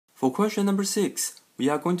For question number 6, we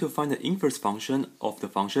are going to find the inverse function of the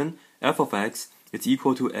function f of x is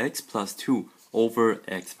equal to x plus 2 over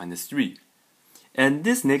x minus 3. And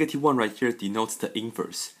this negative 1 right here denotes the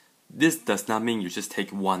inverse. This does not mean you just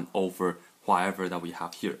take 1 over whatever that we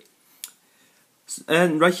have here.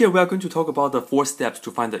 And right here we are going to talk about the 4 steps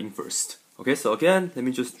to find the inverse. Okay, so again, let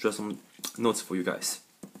me just draw some notes for you guys.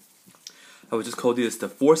 I will just call this the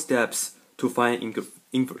 4 steps to find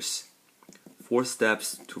inverse. 4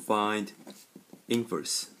 steps to find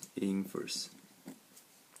inverse.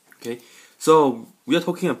 Okay, so we are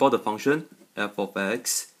talking about the function f of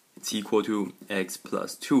x is equal to x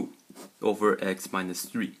plus 2 over x minus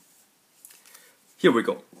 3. Here we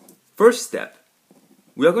go. First step,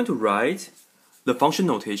 we are going to write the function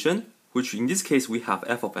notation, which in this case we have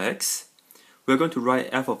f of x. We are going to write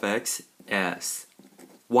f of x as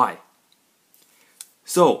y.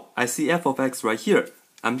 So I see f of x right here.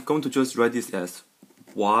 I'm going to just write this as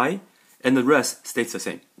y, and the rest stays the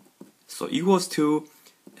same. So equals to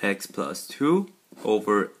x plus 2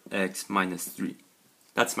 over x minus 3.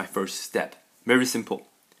 That's my first step. Very simple.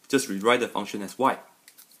 Just rewrite the function as y.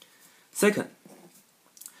 Second,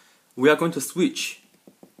 we are going to switch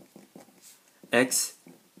x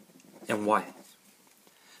and y.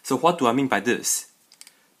 So what do I mean by this?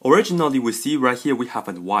 Originally we see right here we have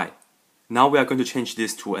an y. Now we are going to change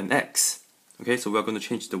this to an x. Okay, so we are going to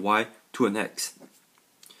change the y to an x.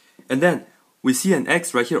 And then we see an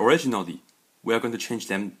x right here originally. We are going to change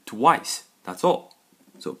them to y's. That's all.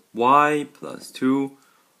 So y plus 2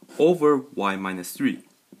 over y minus 3.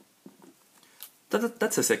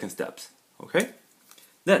 That's the second step. Okay?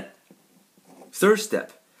 Then, third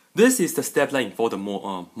step. This is the step that involves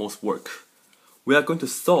the most work. We are going to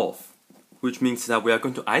solve, which means that we are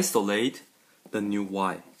going to isolate the new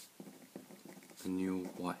y.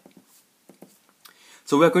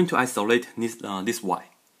 So we are going to isolate this y.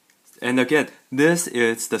 And again, this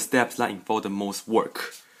is the steps that involve the most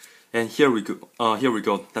work. And here we go.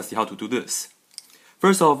 Let's see how to do this.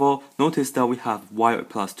 First of all, notice that we have y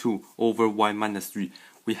plus 2 over y minus 3.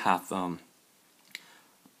 We have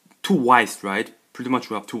 2 y's, right? Pretty much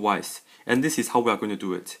we have 2 y's. And this is how we are going to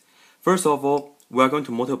do it. First of all, we are going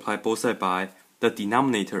to multiply both sides by the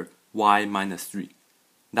denominator y minus 3.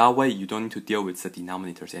 That way you don't need to deal with the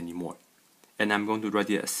denominators anymore. And I'm going to write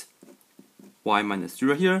this y minus 3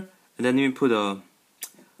 right here. And then you put a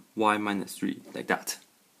y minus 3 like that.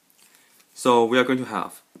 So we are going to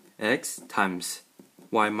have x times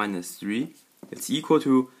y minus 3 is equal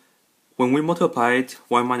to, when we multiply it,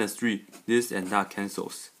 y minus 3, this and that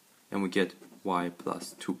cancels. And we get y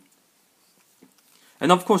plus 2.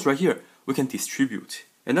 And of course right here, we can distribute.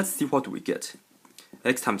 And let's see what do we get.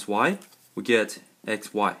 X times y, we get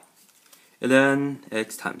xy. And then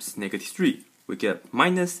x times negative 3, we get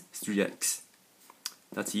minus 3x.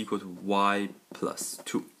 That's equal to y plus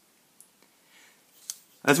 2.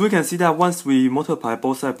 As we can see that once we multiply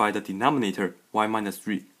both sides by the denominator, y minus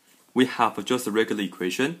 3, we have just a regular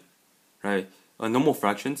equation, right? A normal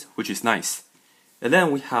fractions, which is nice. And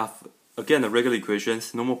then we have, again, a regular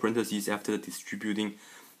equations, normal parentheses after distributing.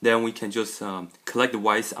 Then we can just collect the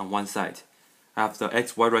y's on one side. I have the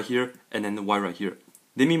xy right here, and then the y right here.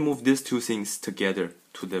 Let me move these two things together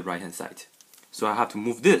to the right hand side. So I have to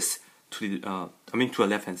move this to the to the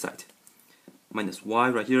left hand side. Minus y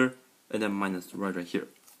right here, and then minus y right here.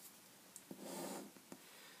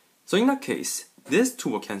 So in that case, these two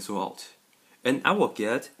will cancel out, and I will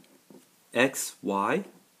get xy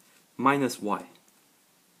minus y.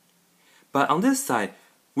 But on this side,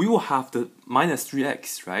 we will have the minus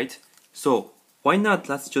 3x, right? So why not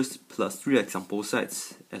let's just plus 3x on both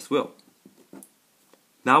sides as well.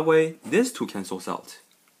 That way, this two cancels out.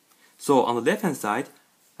 So on the left hand side,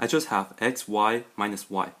 I just have xy minus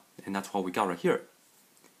y, and that's what we got right here.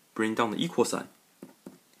 Bring down the equal sign.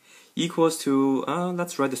 Equals to,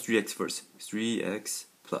 let's write the 3x first. 3x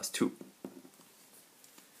plus 2.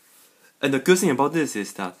 And the good thing about this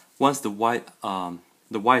is that once the y's are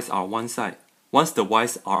on one side,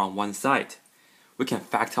 we can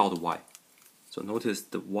factor out the y. So notice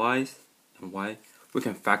the y's and y, we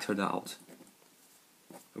can factor that out.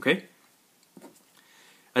 Okay?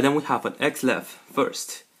 And then we have an x left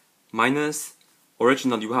first. Minus,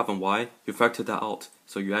 originally you have a y, you factor that out,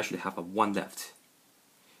 so you actually have a 1 left.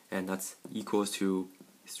 And that's equals to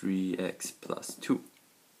 3x plus 2.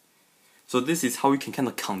 So this is how you can kind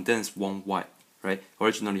of condense one y, right?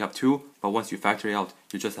 Originally you have 2, but once you factor it out,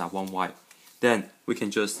 you just have 1 y. Then we can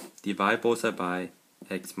just divide both sides by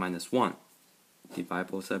x minus 1. Divide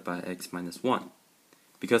both sides by x minus 1.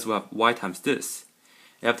 Because we have y times this.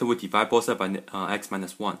 After we divide both sides by x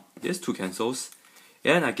minus 1, this 2 cancels.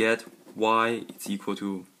 And I get y is equal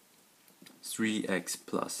to 3x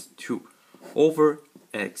plus 2 over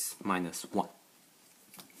x minus 1.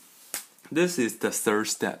 This is the third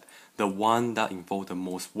step, the one that involves the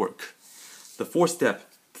most work. The fourth step,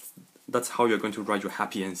 that's how you're going to write your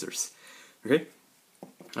happy answers. Okay?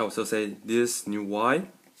 I also say this new y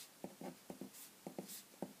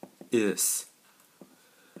is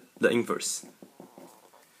the inverse.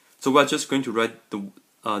 So we're just going to write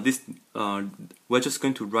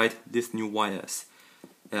this new y as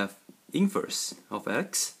f inverse of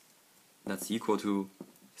x, that's equal to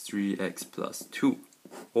 3x plus 2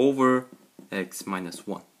 over x minus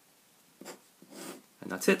 1.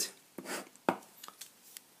 And that's it.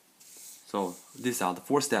 So these are the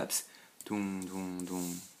 4 steps. Dun, dun,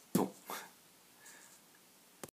 dun, dun.